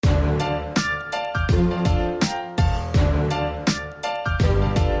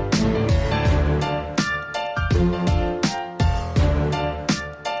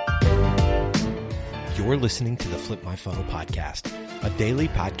listening to the Flip My Funnel podcast, a daily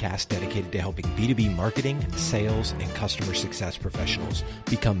podcast dedicated to helping B2B marketing, sales, and customer success professionals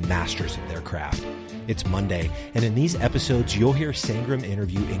become masters of their craft. It's Monday, and in these episodes, you'll hear Sangram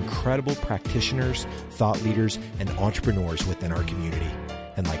interview incredible practitioners, thought leaders, and entrepreneurs within our community.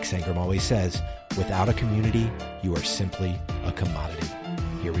 And like Sangram always says, without a community, you are simply a commodity.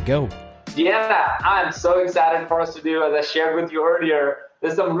 Here we go. Yeah, I'm so excited for us to do, as I shared with you earlier,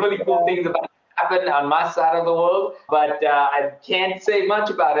 there's some really cool things about to happen on my side of the world, but I can't say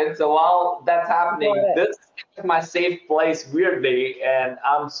much about it. So while that's happening, this is my safe place weirdly, and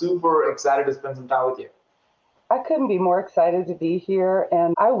I'm super excited to spend some time with you. I couldn't be more excited to be here.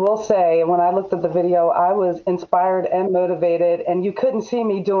 And I will say, when I looked at the video, I was inspired and motivated. And you couldn't see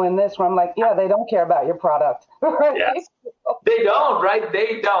me doing this where I'm like, yeah, they don't care about your product. Right? Yes. They don't, right?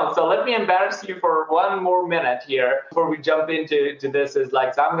 They don't. So let me embarrass you for one more minute here before we jump into this. So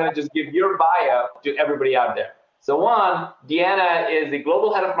I'm going to just give your bio to everybody out there. So one, Deanna is the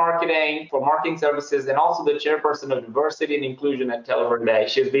Global Head of Marketing for Marketing Services and also the Chairperson of Diversity and Inclusion at Televerde.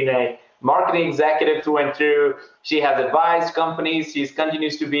 She's been a marketing executive through and through. She has advised companies. She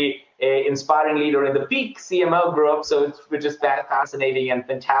continues to be an inspiring leader in the Peak CMO group, which is fascinating and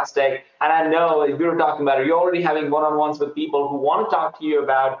fantastic. And I know, as we were talking about it, you're already having one-on-ones with people who want to talk to you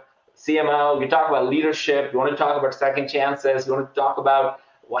about CMO. You talk about leadership. You want to talk about second chances. You want to talk about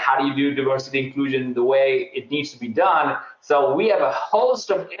how do you do diversity inclusion the way it needs to be done. So we have a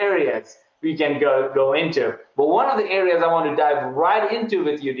host of areas we can go into. But one of the areas I want to dive right into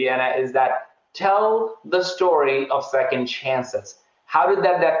with you, Deanna, is that tell the story of second chances. How did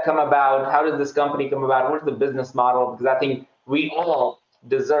that come about? How did this company come about? What's the business model? Because I think we all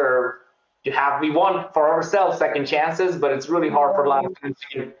deserve to we want for ourselves second chances, but it's really hard for a lot of times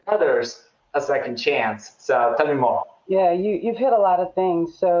to give others a second chance. So tell me more. Yeah, you've hit a lot of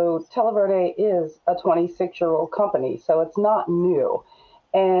things. So Televerde is a 26-year-old company, so it's not new.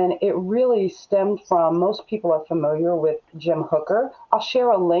 And it really stemmed from, most people are familiar with Jim Hooker. I'll share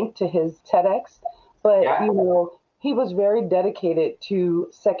a link to his TEDx, but he was very dedicated to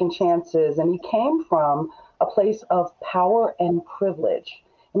second chances, and he came from a place of power and privilege.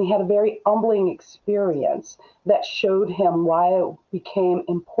 And he had a very humbling experience that showed him why it became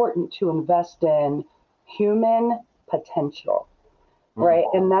important to invest in human potential, right?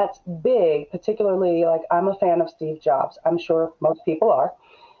 And that's big, particularly I'm a fan of Steve Jobs. I'm sure most people are.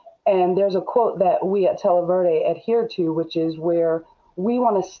 And there's a quote that we at Televerde adhere to, which is where we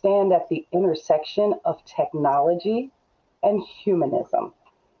want to stand at the intersection of technology and humanism,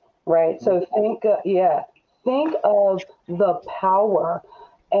 right? So think of the power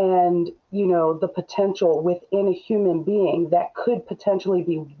and, the potential within a human being that could potentially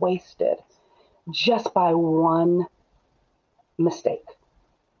be wasted just by one mistake,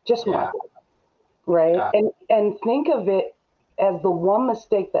 just one, right? And think of it as the one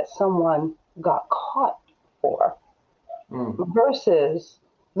mistake that someone got caught for versus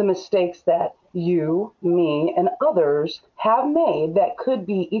the mistakes that you, me, and others have made that could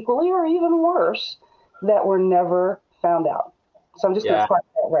be equally or even worse that were never found out. So I'm just going to park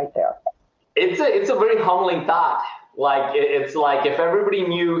that right there. It's a very humbling thought. It's like if everybody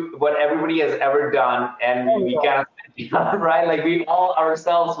knew what everybody has ever done, and we kind of, right? We all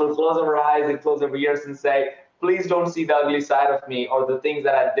ourselves will close our eyes and close our ears and say, please don't see the ugly side of me or the things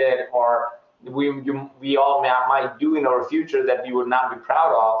that I did or we all might do in our future that we would not be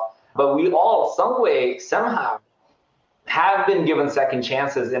proud of. But we all, some way, somehow, have been given second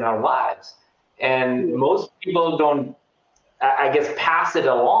chances in our lives. And most people don't, I guess, pass it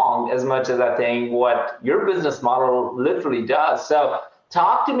along as much as I think what your business model literally does. So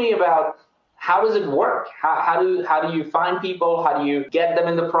talk to me about how does it work? How do you find people? How do you get them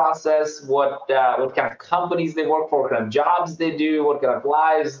in the process? What kind of companies they work for? What kind of jobs they do? What kind of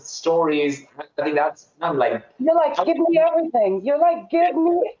lives, stories? I think I'm like... You're like, give me everything. You're like, give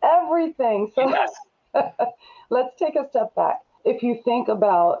me everything. So yes. Let's take a step back. If you think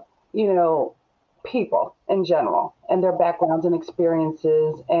about, people in general and their backgrounds and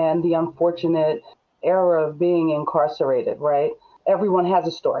experiences and the unfortunate era of being incarcerated, right? Everyone has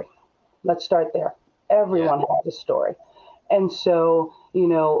a story. Let's start there. Everyone has a story. And so,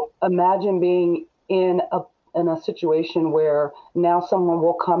 imagine being in a situation where now someone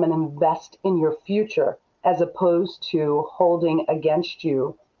will come and invest in your future as opposed to holding against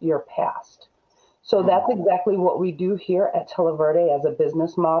you your past. So that's exactly what we do here at Televerde as a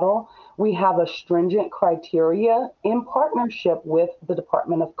business model. We have a stringent criteria in partnership with the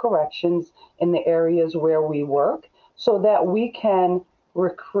Department of Corrections in the areas where we work so that we can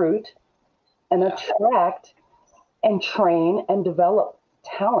recruit and attract and train and develop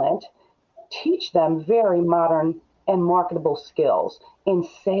talent teach them very modern and marketable skills in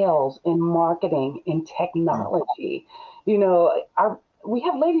sales, in marketing, in technology. You know, we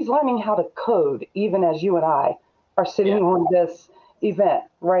have ladies learning how to code, even as you and I are sitting on this event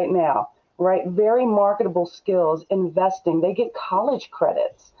right now, right? Very marketable skills, investing. They get college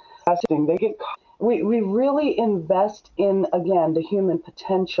credits. We really invest in, again, the human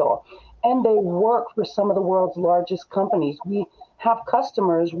potential. And they work for some of the world's largest companies. We have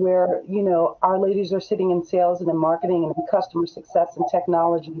customers where, you know, our ladies are sitting in sales and in marketing and in customer success and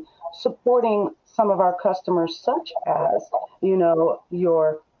technology, supporting some of our customers, such as, you know,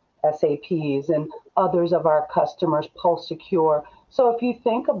 your SAPs and others of our customers, Pulse Secure. So if you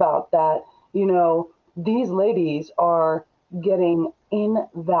think about that, you know, these ladies are getting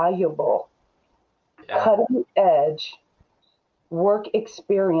invaluable, cutting edge work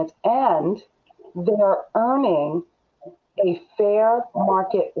experience, and they're earning a fair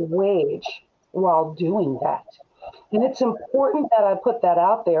market wage while doing that. And it's important that I put that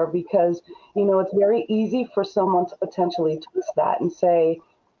out there because, you know, it's very easy for someone to potentially twist that and say,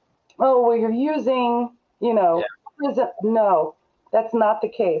 oh, well, you're using, you know, no, that's not the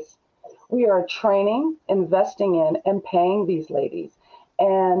case. We are training, investing in, and paying these ladies,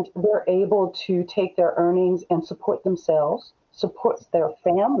 and they're able to take their earnings and support themselves, support their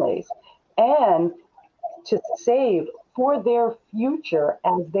families, and to save for their future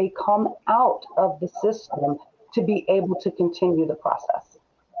as they come out of the system to be able to continue the process.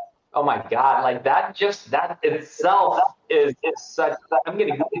 Oh my God, like that itself is such, I'm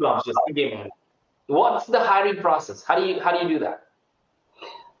getting goosebumps just thinking about it. What's the hiring process? How do you do that?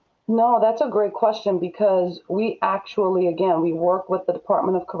 No, that's a great question because we actually, again, we work with the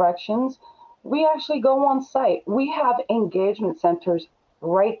Department of Corrections. We actually go on site. We have engagement centers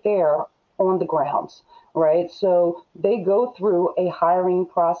right there on the grounds, right? So they go through a hiring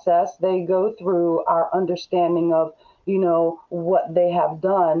process. They go through our understanding of, you know, what they have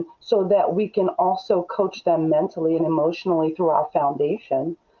done so that we can also coach them mentally and emotionally through our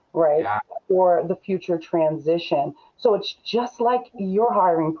foundation, right, for the future transition. So it's just like your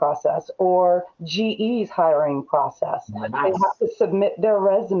hiring process or GE's hiring process. Nice. They have to submit their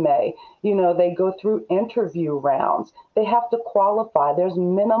resume. You know, they go through interview rounds. They have to qualify. There's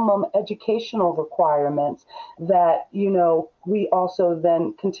minimum educational requirements that, you know, we also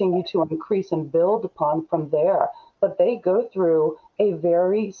then continue to increase and build upon from there. But they go through a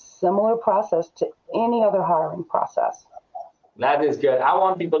very similar process to any other hiring process. That is good. I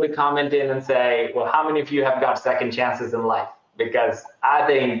want people to comment in and say, well, how many of you have got second chances in life? Because I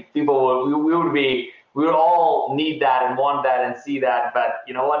think people we would all need that and want that and see that. But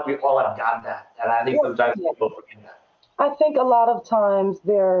you know what? We all have got that. And I think sometimes people forget that. I think a lot of times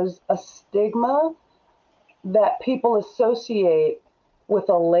there's a stigma that people associate with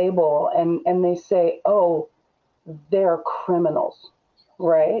a label and they say, oh, they're criminals,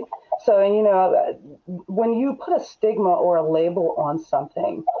 right? So, you know, when you put a stigma or a label on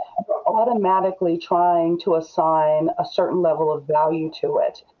something, you're automatically trying to assign a certain level of value to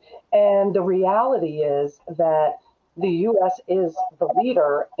it. And the reality is that the U.S. is the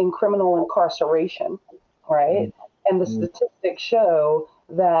leader in criminal incarceration, right? And the statistics show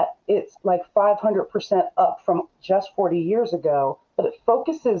that it's like 500% up from just 40 years ago, but it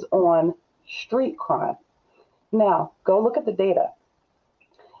focuses on street crime. Now, go look at the data.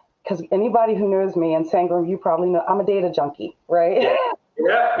 Because anybody who knows me, and Sangram, you probably know, I'm a data junkie, right?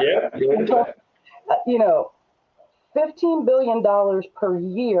 Yeah. You know, $15 billion per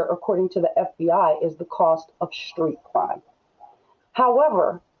year, according to the FBI, is the cost of street crime.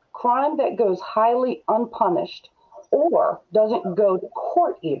 However, crime that goes highly unpunished or doesn't go to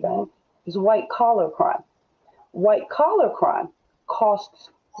court even is white-collar crime. White-collar crime costs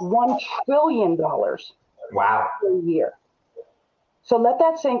 $1 trillion per year. So let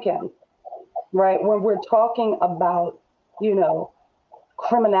that sink in, right? When we're talking about, you know,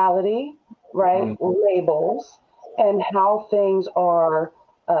 criminality, right? Labels and how things are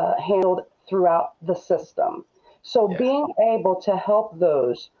handled throughout the system. So being able to help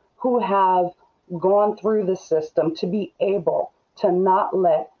those who have gone through the system to be able to not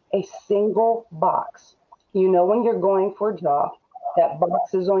let a single box, you know, when you're going for a job, that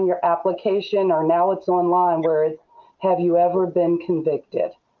box is on your application or now it's online where it's, have you ever been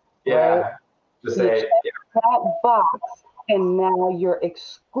convicted? Right? To say, that box, and now you're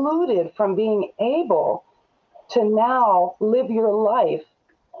excluded from being able to now live your life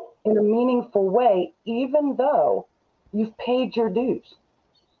in a meaningful way, even though you've paid your dues.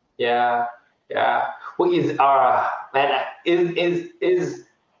 Yeah. Well, is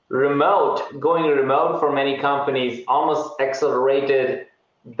going remote for many companies almost accelerated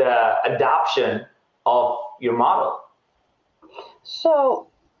the adoption of your model? So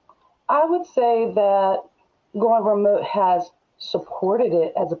I would say that going remote has supported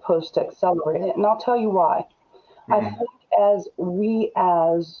it as opposed to accelerated it. And I'll tell you why. I think as we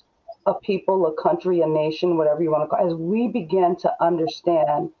as a people, a country, a nation, whatever you want to call it, as we begin to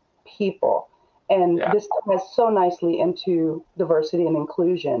understand people, and this ties so nicely into diversity and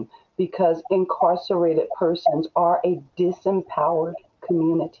inclusion, because incarcerated persons are a disempowered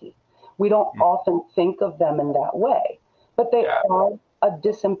community. We don't often think of them in that way, but they are a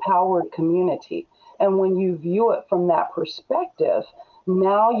disempowered community. And when you view it from that perspective,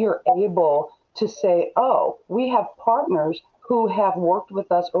 now you're able to say, oh, we have partners who have worked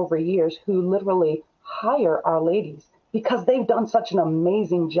with us over years who literally hire our ladies because they've done such an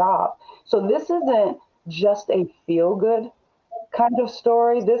amazing job. So this isn't just a feel-good kind of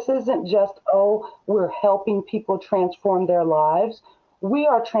story. This isn't just, oh, we're helping people transform their lives. We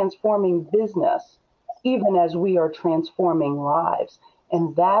are transforming business even as we are transforming lives.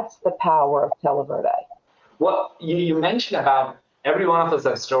 And that's the power of Televerde. Well, you mentioned about every one of us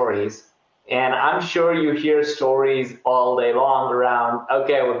have stories. And I'm sure you hear stories all day long around,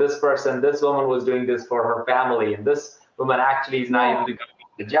 okay, well, this woman was doing this for her family, and this woman actually is now able to go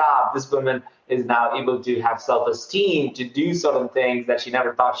to the job. This woman is now able to have self-esteem, to do certain things that she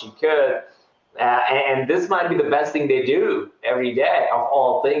never thought she could. And this might be the best thing they do every day of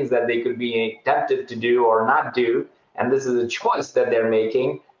all things that they could be tempted to do or not do. And this is a choice that they're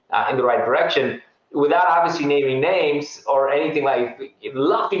making in the right direction, without obviously naming names or anything. Like,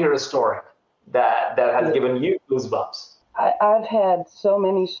 love to hear a story that has given you goosebumps. I've had so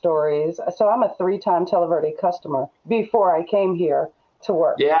many stories. So I'm a 3-time Televerde customer before I came here to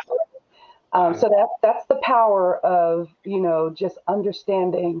work. Yeah. So that's the power of, just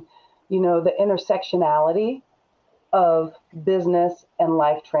understanding, the intersectionality of business and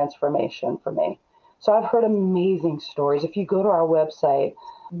life transformation for me. So I've heard amazing stories. If you go to our website,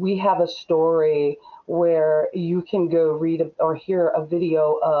 we have a story where you can go read or hear a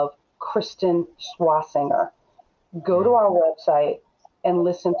video of Kristen Schwasinger. Go to our website and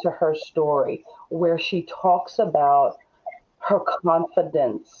listen to her story, where she talks about her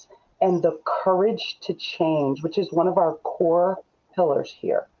confidence and the courage to change, which is one of our core pillars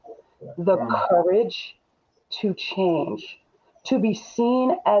here. The courage to change, to be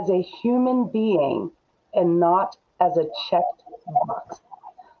seen as a human being and not as a checked box,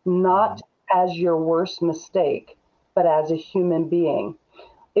 not as your worst mistake, but as a human being.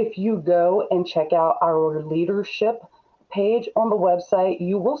 If you go and check out our leadership page on the website,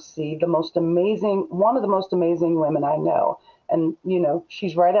 you will see one of the most amazing women I know. And,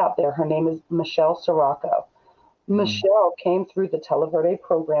 she's right out there. Her name is Michelle Sirocco. Michelle came through the Televerde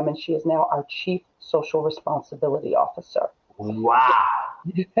program, and she is now our Chief Social Responsibility Officer. Wow.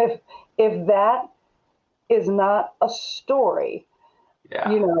 If that is not a story,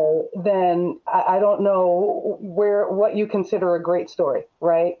 then I don't know what you consider a great story,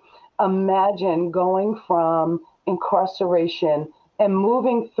 right? Imagine going from incarceration and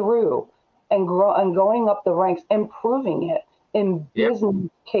moving through and going up the ranks, improving it in business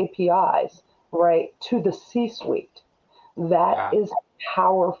KPIs, right, to the C-suite. That is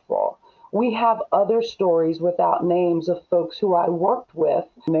powerful. We have other stories without names of folks who I worked with.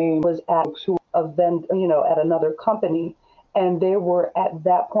 Name was at at another company, and they were at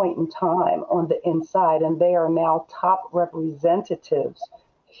that point in time on the inside, and they are now top representatives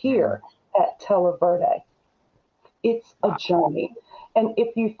here at Televerde. It's a journey. And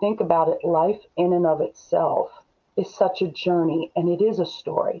if you think about it, life in and of itself is such a journey, and it is a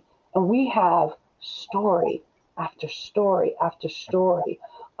story. And we have story after story after story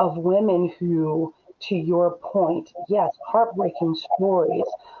of women who, to your point, yes, heartbreaking stories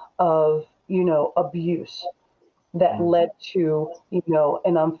of, abuse that led to,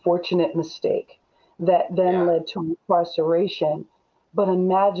 an unfortunate mistake that then led to incarceration. But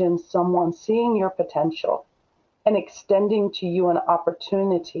imagine someone seeing your potential and extending to you an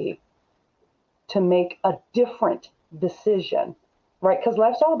opportunity to make a different decision, right? Because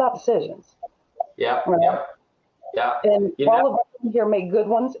life's all about decisions. Yeah, right? yeah. And all of us here make good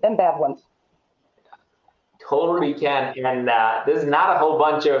ones and bad ones. Totally can. And there's not a whole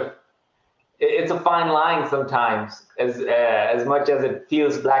bunch of, it's a fine line sometimes, as much as it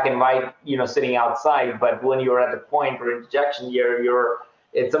feels black and white, sitting outside. But when you're at the point where interjection,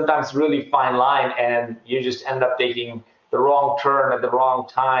 it's sometimes really fine line, and you just end up taking the wrong turn at the wrong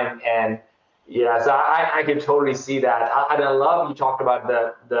time. And so I can totally see that. I love you talked about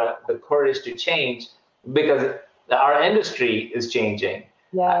the courage to change, because our industry is changing.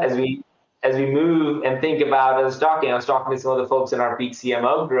 Yeah. As we as we move and think about, I was talking to some of the folks in our Peak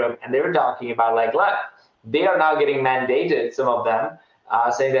CMO group, and they were talking about like, look, they are now getting mandated, some of them,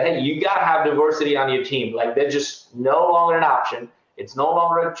 saying that, hey, you got to have diversity on your team. Like, they're just no longer an option. It's no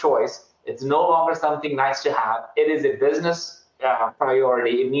longer a choice. It's no longer something nice to have. It is a business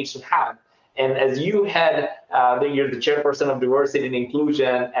priority. It needs to have. And as you you're the chairperson of diversity and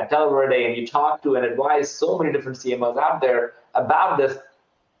inclusion at Televerde, and you talk to and advise so many different CMOs out there about this,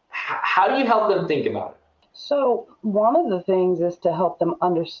 how do you help them think about it? So one of the things is to help them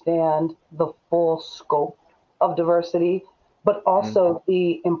understand the full scope of diversity, but also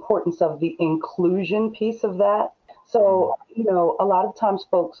the importance of the inclusion piece of that. So, a lot of times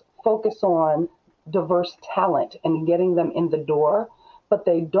folks focus on diverse talent and getting them in the door, but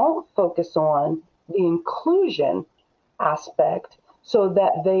they don't focus on the inclusion aspect so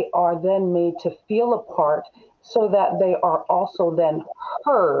that they are then made to feel a part, so that they are also then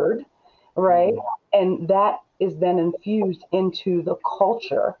heard, right? And that is then infused into the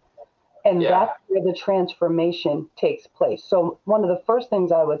culture. And that's where the transformation takes place. So one of the first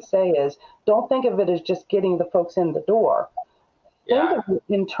things I would say is, don't think of it as just getting the folks in the door. Think of it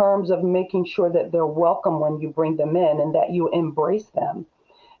in terms of making sure that they're welcome when you bring them in and that you embrace them.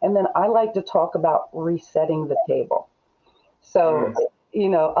 And then I like to talk about resetting the table. So,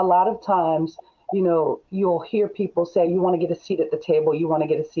 a lot of times, you'll hear people say, you want to get a seat at the table, you want to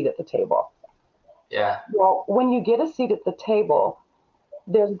get a seat at the table. Yeah. Well, when you get a seat at the table,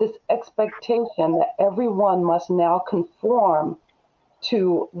 there's this expectation that everyone must now conform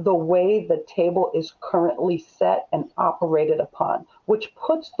to the way the table is currently set and operated upon, which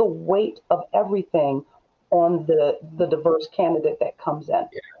puts the weight of everything on the diverse candidate that comes in.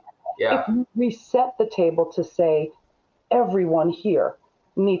 Yeah. If you reset the table to say everyone here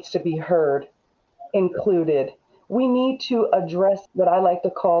needs to be heard, included, we need to address what I like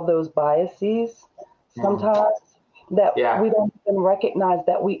to call those biases sometimes that we don't even recognize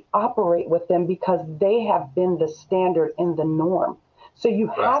that we operate with them because they have been the standard and the norm. So you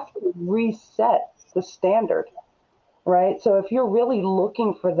have to reset the standard, right? So if you're really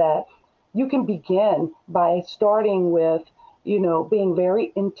looking for that, you can begin by starting with, being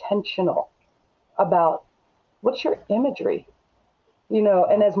very intentional about what's your imagery,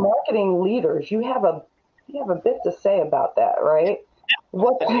 and as marketing leaders, you have a bit to say about that, right?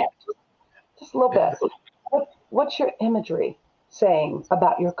 Just a little bit. What's your imagery saying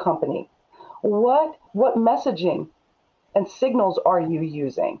about your company? What messaging and signals are you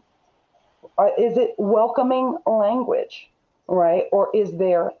using? Is it welcoming language, right? Or is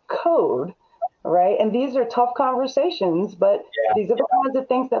there code, right? And these are tough conversations, but these are the kinds of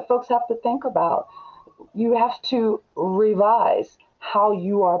things that folks have to think about. You have to revise how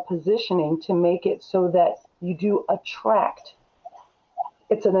you are positioning to make it so that you do attract.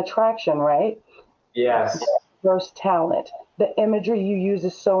 It's an attraction, right? Yes. Diverse talent. The imagery you use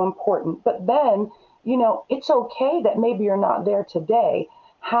is so important. But then, it's okay that maybe you're not there today.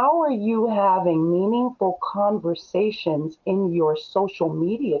 How are you having meaningful conversations in your social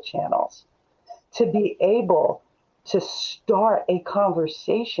media channels to be able to start a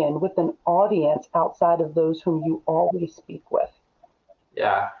conversation with an audience outside of those whom you always speak with?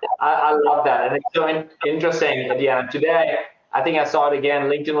 Yeah, I love that. And it's so interesting, Deanna. Today, I think I saw it again.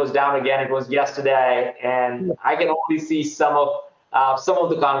 LinkedIn was down again. It was yesterday. And I can only see some of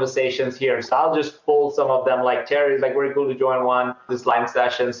the conversations here. So I'll just pull some of them. Like Terry's like, very cool to join this line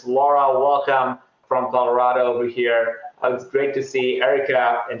sessions. Laura, welcome from Colorado over here. It's great to see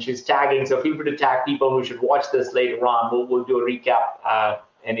Erica, and she's tagging. So feel free to tag people who should watch this later on. We'll do a recap,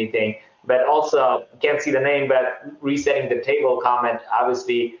 anything. But also, can't see the name, but resetting the table comment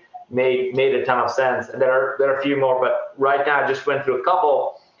obviously made a ton of sense. And there are a few more, but right now I just went through a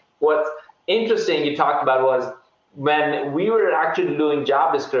couple. What's interesting you talked about was when we were actually doing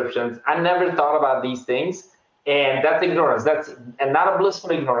job descriptions, I never thought about these things. And that's ignorance. And not a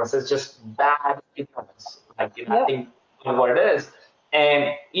blissful ignorance. It's just bad ignorance. I think what it is.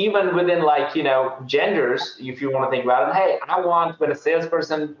 And even within genders, if you want to think about it, hey, I want, when a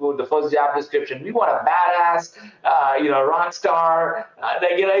salesperson with the first job description, we want a badass, rock star,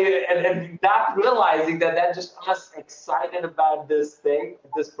 and not realizing that just us excited about this thing,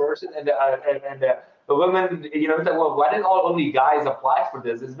 this person, and the women, like, well, why didn't only guys apply for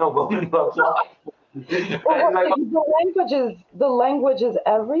this? There's no women who apply. Well, the language is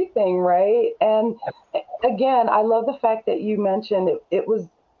everything, right? And again, I love the fact that you mentioned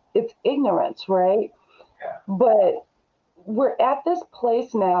it's ignorance, right? Yeah. But we're at this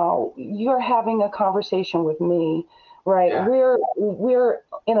place now. You're having a conversation with me, right? Yeah. We're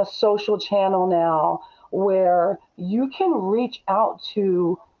in a social channel now where you can reach out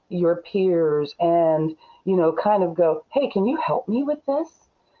to your peers and, kind of go, hey, can you help me with this?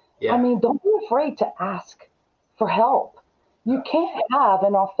 Yeah. I mean, don't be afraid to ask for help. You can't have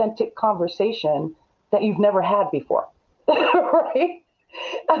an authentic conversation that you've never had before, right?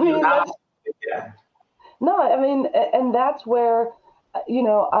 I mean, and that's where,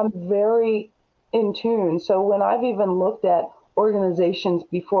 I'm very in tune. So when I've even looked at organizations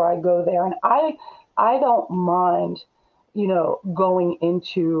before I go there, and I don't mind, going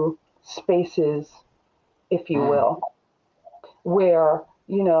into spaces, if you will, where,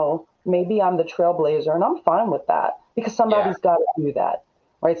 maybe I'm the trailblazer, and I'm fine with that because somebody's got to do that,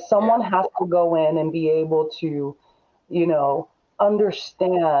 right? Someone has to go in and be able to,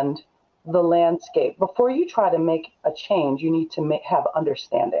 understand the landscape. Before you try to make a change, you need to have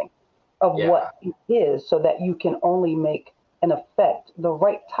understanding of what it is so that you can only make and affect the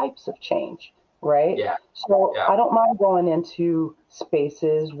right types of change, right? So I don't mind going into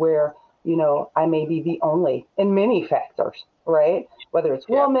spaces where, I may be the only in many factors, right? Whether it's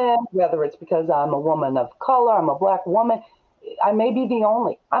women, whether it's because I'm a woman of color, I'm a Black woman, I may be the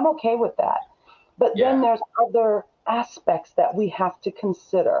only. I'm okay with that. But then there's other aspects that we have to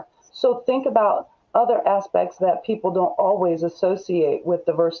consider. So think about other aspects that people don't always associate with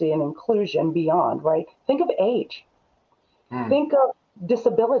diversity and inclusion beyond, right? Think of age. Think of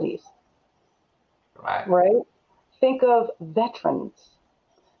disabilities, right? Think of veterans.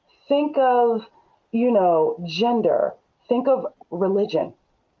 Think of, gender. Think of religion.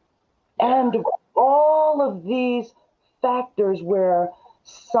 And all of these factors where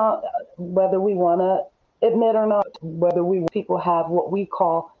whether we want to admit or not, people have what we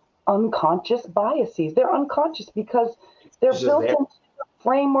call unconscious biases. They're unconscious because they're built into the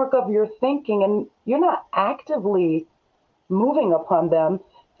framework of your thinking, and you're not actively moving upon them.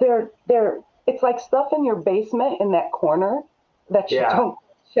 It's like stuff in your basement in that corner that you don't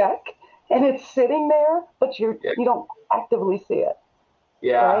check, and it's sitting there, but you don't actively see it.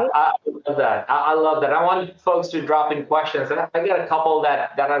 Yeah, right? I love that. I love that. I want folks to drop in questions. And I got a couple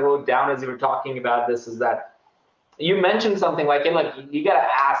that I wrote down as you were talking about this, is that you mentioned something like you got to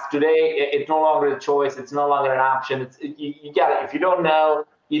ask today. It's no longer a choice. It's no longer an option. You got to, if you don't know,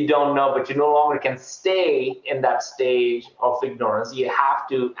 you don't know, but you no longer can stay in that stage of ignorance. You have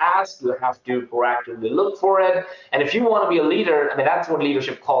to ask, you have to proactively look for it. And if you want to be a leader, I mean, that's what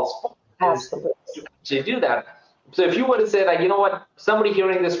leadership calls for, is to do that. So if you were to say that, somebody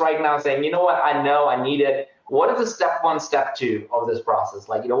hearing this right now saying, I know, I need it. What is the step one, step two of this process?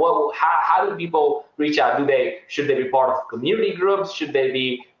 How do people reach out? Should they be part of community groups? Should they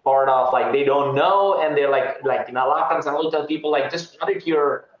be part of, they don't know? And they're a lot of times I will tell people, just audit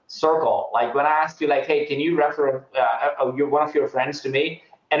your circle. When I ask you, hey, can you refer one of your friends to me?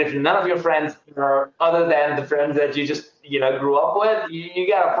 And if none of your friends are other than the friends that you just, grew up with, you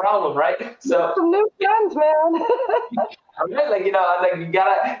got a problem, right? So some new friends, man. Right? You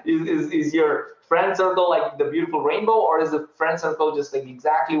gotta, is your friend circle like the beautiful rainbow, or is the friend circle just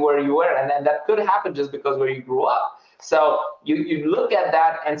exactly where you were? And then that could happen just because where you grew up. So you look at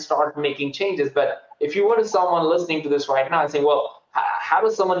that and start making changes. But if you were to someone listening to this right now and saying, well, how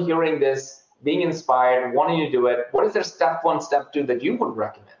does someone hearing this, being inspired, wanting to do it, what is their step one, step two that you would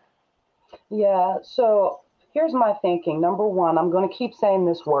recommend? Yeah, so here's my thinking. Number one, I'm going to keep saying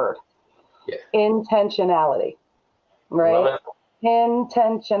this word, intentionality, right?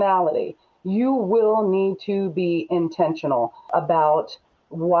 Intentionality. You will need to be intentional about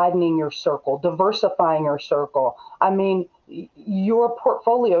widening your circle, diversifying your circle. I mean, your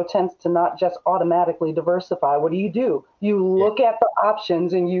portfolio tends to not just automatically diversify. What do? You look at the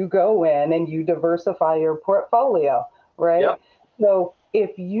options and you go in and you diversify your portfolio, right? Yep. So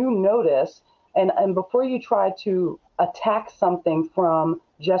if you notice, and before you try to attack something from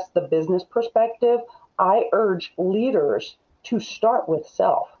just the business perspective, I urge leaders to start with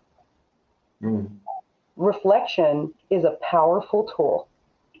self. Reflection is a powerful tool,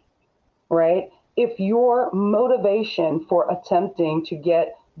 right? If your motivation for attempting to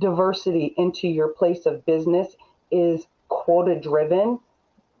get diversity into your place of business is quota driven,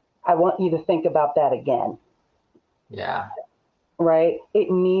 I want you to think about that again. Yeah. Right?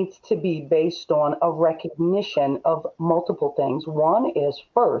 It needs to be based on a recognition of multiple things. One is,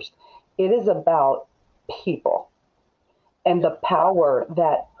 first, it is about people and the power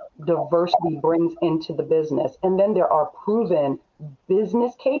that diversity brings into the business. And then there are proven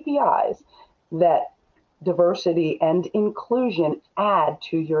business KPIs that diversity and inclusion add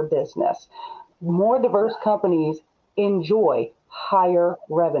to your business. More diverse companies enjoy higher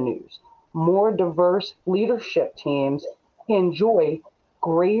revenues. More diverse leadership teams enjoy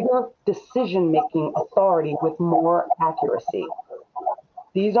greater decision-making authority with more accuracy.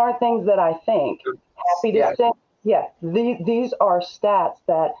 These aren't things that I think. Happy to send. Yeah, these are stats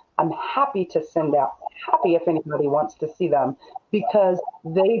that I'm happy to send out. Happy if anybody wants to see them, because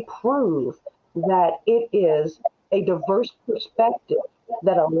they prove that it is a diverse perspective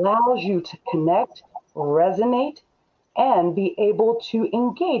that allows you to connect, resonate, and be able to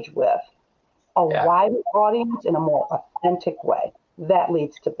engage with a wider audience in a more authentic way. That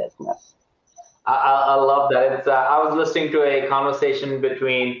leads to business. I love that. It's I was listening to a conversation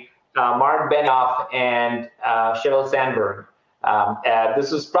between Mark Benioff and Sheryl Sandberg.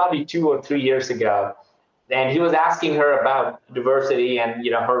 This was probably 2 or 3 years ago, and he was asking her about diversity and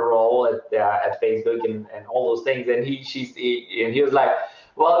her role at Facebook and all those things. And he was like,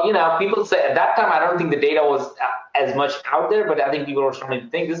 well, people say at that time I don't think the data was as much out there, but I think people were starting to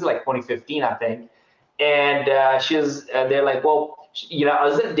think. This is like 2015, I think. And they're like, well,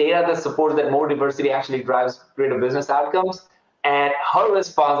 is there data that supports that more diversity actually drives greater business outcomes? And her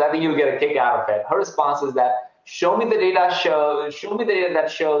response, I think you'll get a kick out of it. Her response is that show me the data that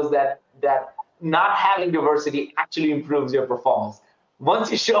shows that not having diversity actually improves your performance.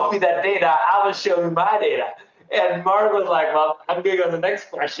 Once you show me that data, I will show you my data. And Mark was like, well, I'm going to go to the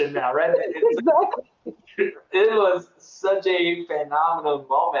next question now, right? Exactly. It was such a phenomenal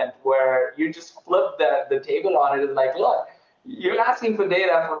moment where you just flip the table on it and like, look, you're asking for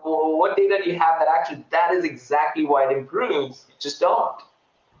data. For what data do you have that is exactly why it improves? You just don't.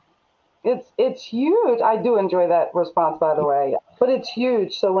 It's huge. I do enjoy that response, by the way, but it's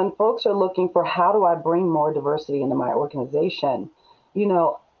huge. So when folks are looking for how do I bring more diversity into my organization,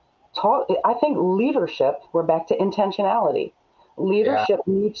 I think leadership, we're back to intentionality. Leadership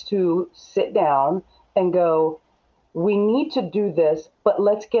needs to sit down and go, we need to do this, but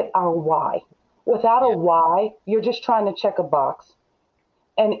let's get our why. Without a why, you're just trying to check a box.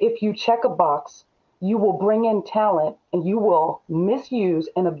 And if you check a box, you will bring in talent and you will misuse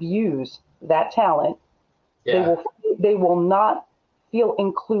and abuse that talent. Yeah. They will not feel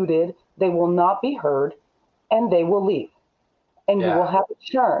included. They will not be heard, and they will leave. And you will have a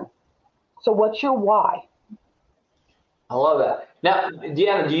churn. So what's your why? I love that. Now,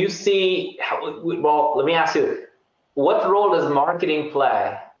 Deanna, do you see, well, let me ask you, what role does marketing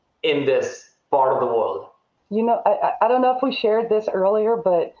play in this part of the world? I don't know if we shared this earlier,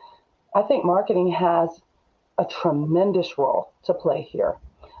 but I think marketing has a tremendous role to play here.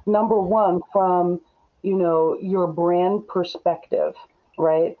 Number one, from, your brand perspective,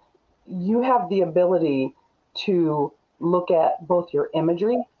 right? You have the ability to look at both your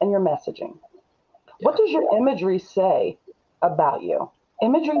imagery and your messaging. What does your imagery say about you?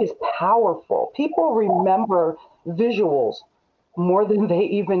 Imagery is powerful. People remember visuals more than they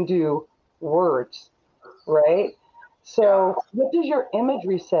even do words, right? So what does your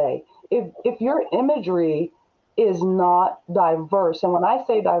imagery say? If your imagery is not diverse, and when I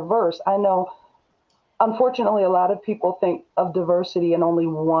say diverse, I know, unfortunately, a lot of people think of diversity in only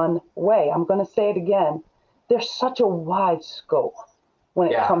one way. I'm going to say it again. There's such a wide scope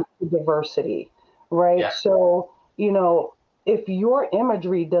when it comes to diversity, right? Yeah. So, if your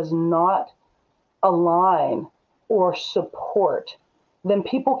imagery does not align or support, then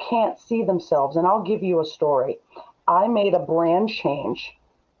people can't see themselves. And I'll give you a story. I made a brand change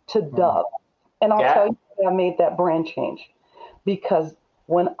to Dove. And I'll tell you why I made that brand change. Because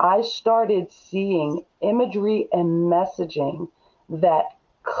when I started seeing imagery and messaging that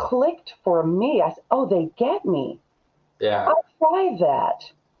clicked for me, I said, oh, they get me. Yeah. I'll try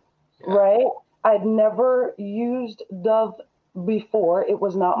that. Yeah. Right? I'd never used Dove before. It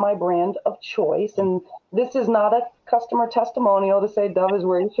was not my brand of choice. And this is not a customer testimonial to say Dove is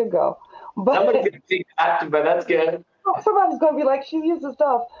where you should go. But somebody could think that, but that's good. Somebody's going to be like, she uses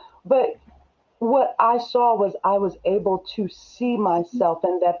Dove. But what I saw was I was able to see myself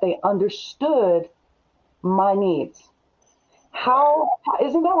and that they understood my needs.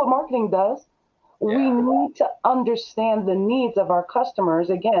 Isn't that what marketing does? Yeah. We need to understand the needs of our customers.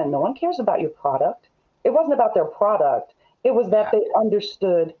 Again, no one cares about your product. It wasn't about their product. It was that they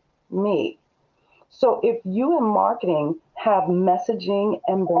understood me. So if you in marketing have messaging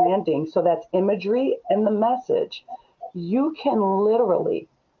and branding, so that's imagery and the message, you can literally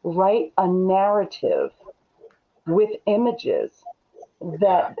write a narrative with images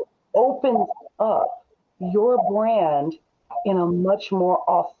that opens up your brand in a much more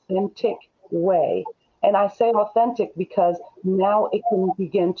authentic way. And I say authentic because now it can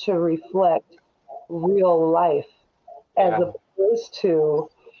begin to reflect real life as opposed to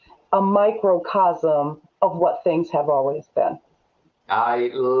a microcosm of what things have always been. I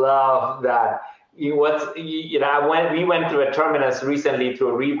love that. We went through a Terminus recently through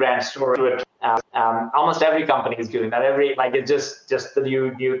a rebrand story. Almost every company is doing that. It's just the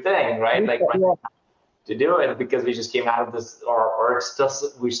new thing, right? Like to do it because we just came out of this, or it's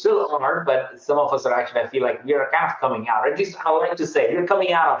just, we still are, but some of us are actually, I feel like we are kind of coming out. Or at least I would like to say we're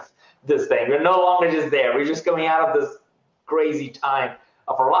coming out of this thing. We're no longer just there. We're just coming out of this crazy time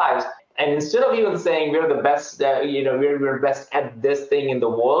of our lives. And instead of even saying we're the best, we're best at this thing in the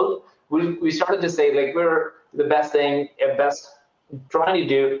world, we started to say like we're the best thing, best trying to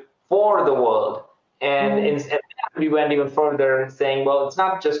do for the world. And instead we went even further saying, well, it's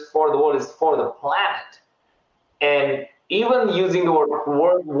not just for the world, it's for the planet. And even using the word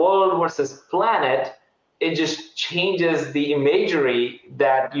world versus planet, it just changes the imagery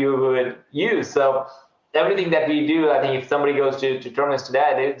that you would use. So everything that we do, I think if somebody goes to Terminus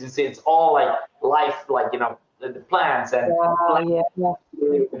today, it's all like life, like, the plants and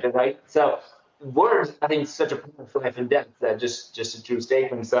right? So words, I think, is such a powerful life and death, that just a true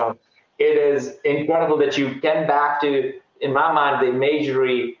statement. So it is incredible that you get back to, in my mind, the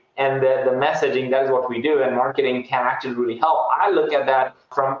imagery and the messaging. That is what we do, and marketing can actually really help. I look at that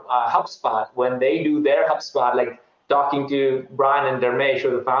from HubSpot. When they do their HubSpot, like talking to Brian and Dharmesh,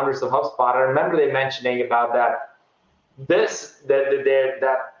 or the founders of HubSpot, I remember they mentioning about that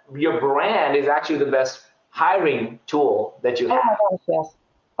your brand is actually the best hiring tool that you have.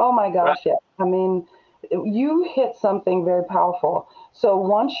 Oh my gosh, yes. I mean, you hit something very powerful. So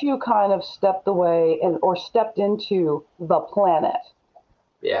once you kind of stepped away or stepped into the planet,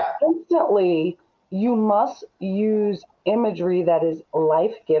 instantly you must use imagery that is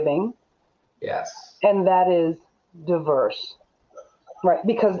life-giving. Yes. And that is diverse, right?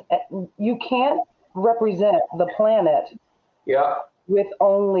 Because you can't represent the planet with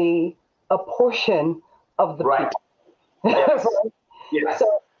only a portion of the people. Yes. Right? Yes.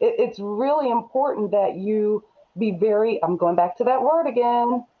 So it's really important that you be very, I'm going back to that word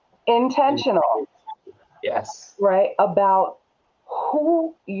again, intentional. Yes. Right? About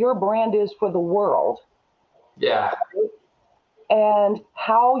who your brand is for the world. Yeah. And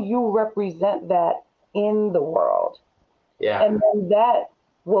how you represent that in the world. Yeah. And then that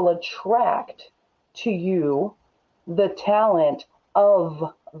will attract to you the talent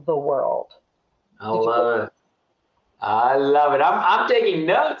of the world. I love it. I love it. I'm taking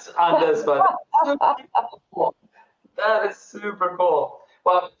notes on this one. Cool. That is super cool.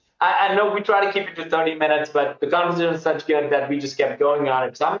 Well, I know we try to keep it to 30 minutes, but the conversation is such good that we just kept going on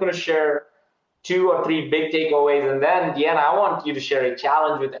it. So I'm going to share 2 or 3 big takeaways. And then, Deanna, I want you to share a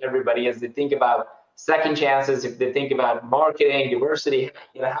challenge with everybody as they think about second chances, if they think about marketing, diversity,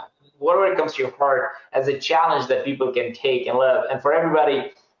 whatever comes to your heart as a challenge that people can take and live. And for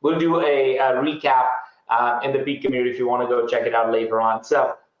everybody, we'll do a recap in the Peak community if you want to go check it out later on.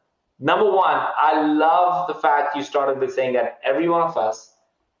 So number 1, I love the fact you started with saying that every one of us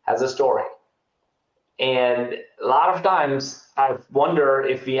has a story. And a lot of times I wonder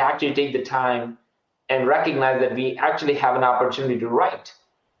if we actually take the time and recognize that we actually have an opportunity to write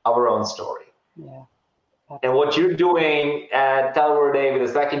our own story. Yeah. And what you're doing at Telever Day with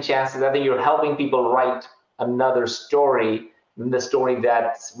the second chances, I think you're helping people write another story, the story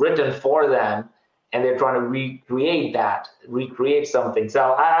that's written for them, and they're trying to recreate something.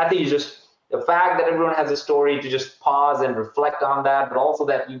 So I think it's just the fact that everyone has a story, to just pause and reflect on that, but also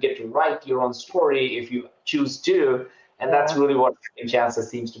that you get to write your own story if you choose to. And that's really what Second Chances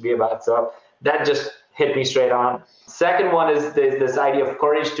seems to be about. So that just hit me straight on. Second one is this idea of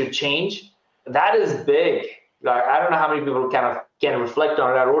courage to change. That is big. Like, I don't know how many people can reflect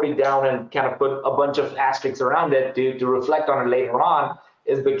on it. I wrote it down and kind of put a bunch of asterisks around it to reflect on it later on,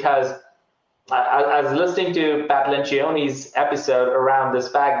 is because I was listening to Pat Lencioni's episode around this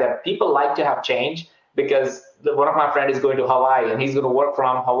fact that people like to have change, because one of my friends is going to Hawaii, and he's going to work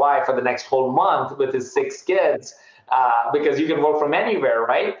from Hawaii for the next whole month with his 6 kids, because you can work from anywhere,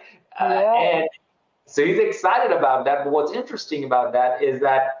 right? And so he's excited about that. But what's interesting about that is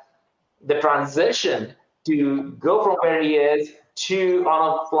that the transition to go from where he is to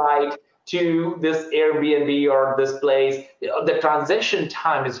on a flight to this Airbnb or this place, the transition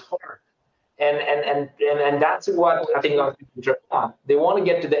time is hard. And that's what I think a lot of people want. They want to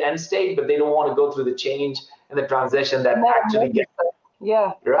get to the end state, but they don't want to go through the change and the transition that actually gets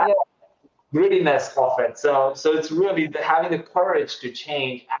grittiness of it. So it's really having the courage to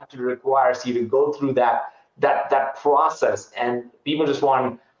change actually requires you to go through that process. And people just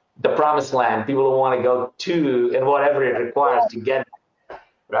want the promised land. People don't want to go to and whatever it requires to get it,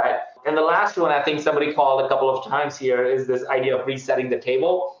 right? And the last one, I think somebody called a couple of times here, is this idea of resetting the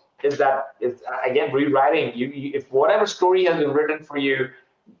table. Is that it's again rewriting. If whatever story has been written for you,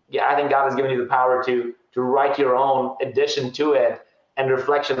 I think God has given you the power to write your own addition to it, and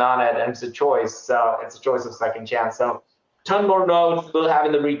reflection on it, and it's a choice. So it's a choice of second chance. So ton more notes we'll have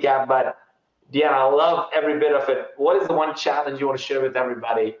in the recap, but Deanna, I love every bit of it. What is the one challenge you want to share with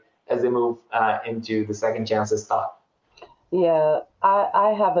everybody as they move into the second chances thought? Yeah,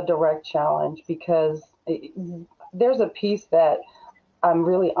 I have a direct challenge because there's a piece that I'm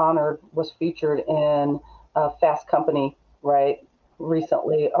really honored was featured in Fast Company, right,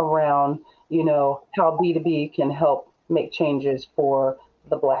 recently around, how B2B can help make changes for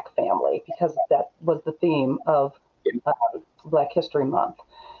the Black family, because that was the theme of Black History Month.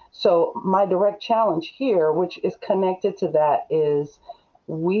 So my direct challenge here, which is connected to that, is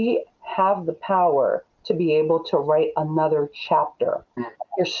we have the power to be able to write another chapter.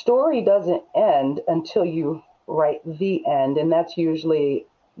 Your story doesn't end until you write the end. And that's usually,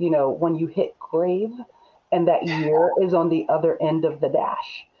 when you hit grave and that year is on the other end of the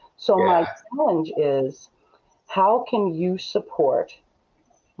dash. So my challenge is, how can you support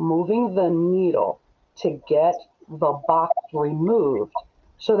moving the needle to get the box removed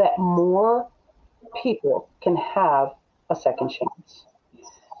so that more people can have a second chance?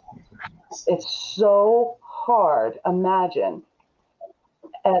 It's so hard. Imagine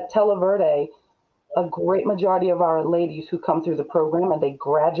at Televerde, a great majority of our ladies who come through the program and they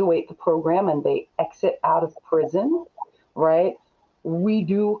graduate the program and they exit out of prison, right? We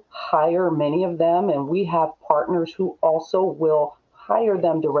do hire many of them, and we have partners who also will hire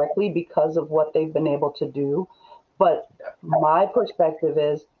them directly because of what they've been able to do. But my perspective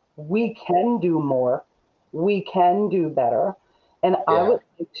is we can do more, we can do better. And I would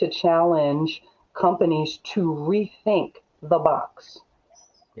like to challenge companies to rethink the box.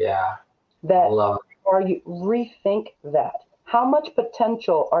 Yeah. Rethink that. How much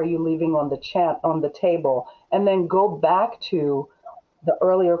potential are you leaving on the table? And then go back to the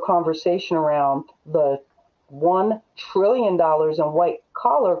earlier conversation around the $1 trillion in white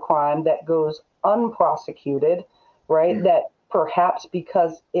collar crime that goes unprosecuted, right? Mm-hmm. That perhaps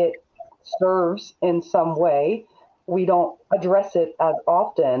because it serves in some way, we don't address it as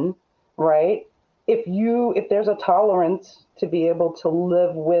often, right? If there's a tolerance to be able to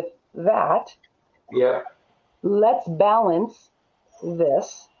live with that, let's balance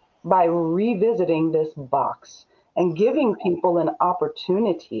this by revisiting this box and giving people an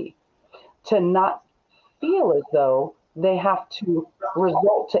opportunity to not feel as though they have to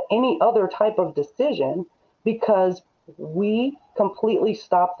resort to any other type of decision, because we completely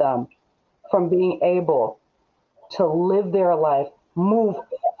stop them from being able to live their life, move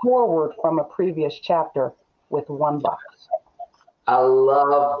forward from a previous chapter with one box. I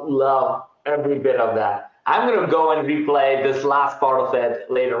love every bit of that. I'm going to go and replay this last part of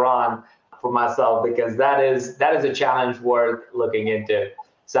it later on for myself, because that is a challenge worth looking into.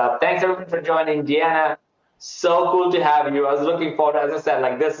 So thanks everyone for joining. Deanna, so cool to have you. I was looking forward, as I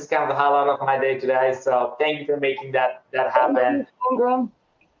said, this is kind of the highlight of my day today. So thank you for making that happen. Thank you, Ingram.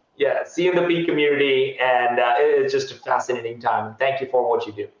 Yeah, see you in the Peak community, and it's just a fascinating time. Thank you for what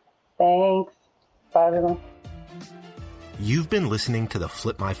you do. Thanks. Bye, everyone. You've been listening to the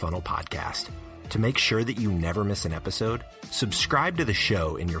Flip My Funnel podcast. To make sure that you never miss an episode, subscribe to the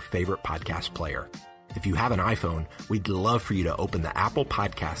show in your favorite podcast player. If you have an iPhone, we'd love for you to open the Apple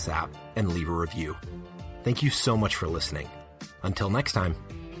Podcasts app and leave a review. Thank you so much for listening. Until next time.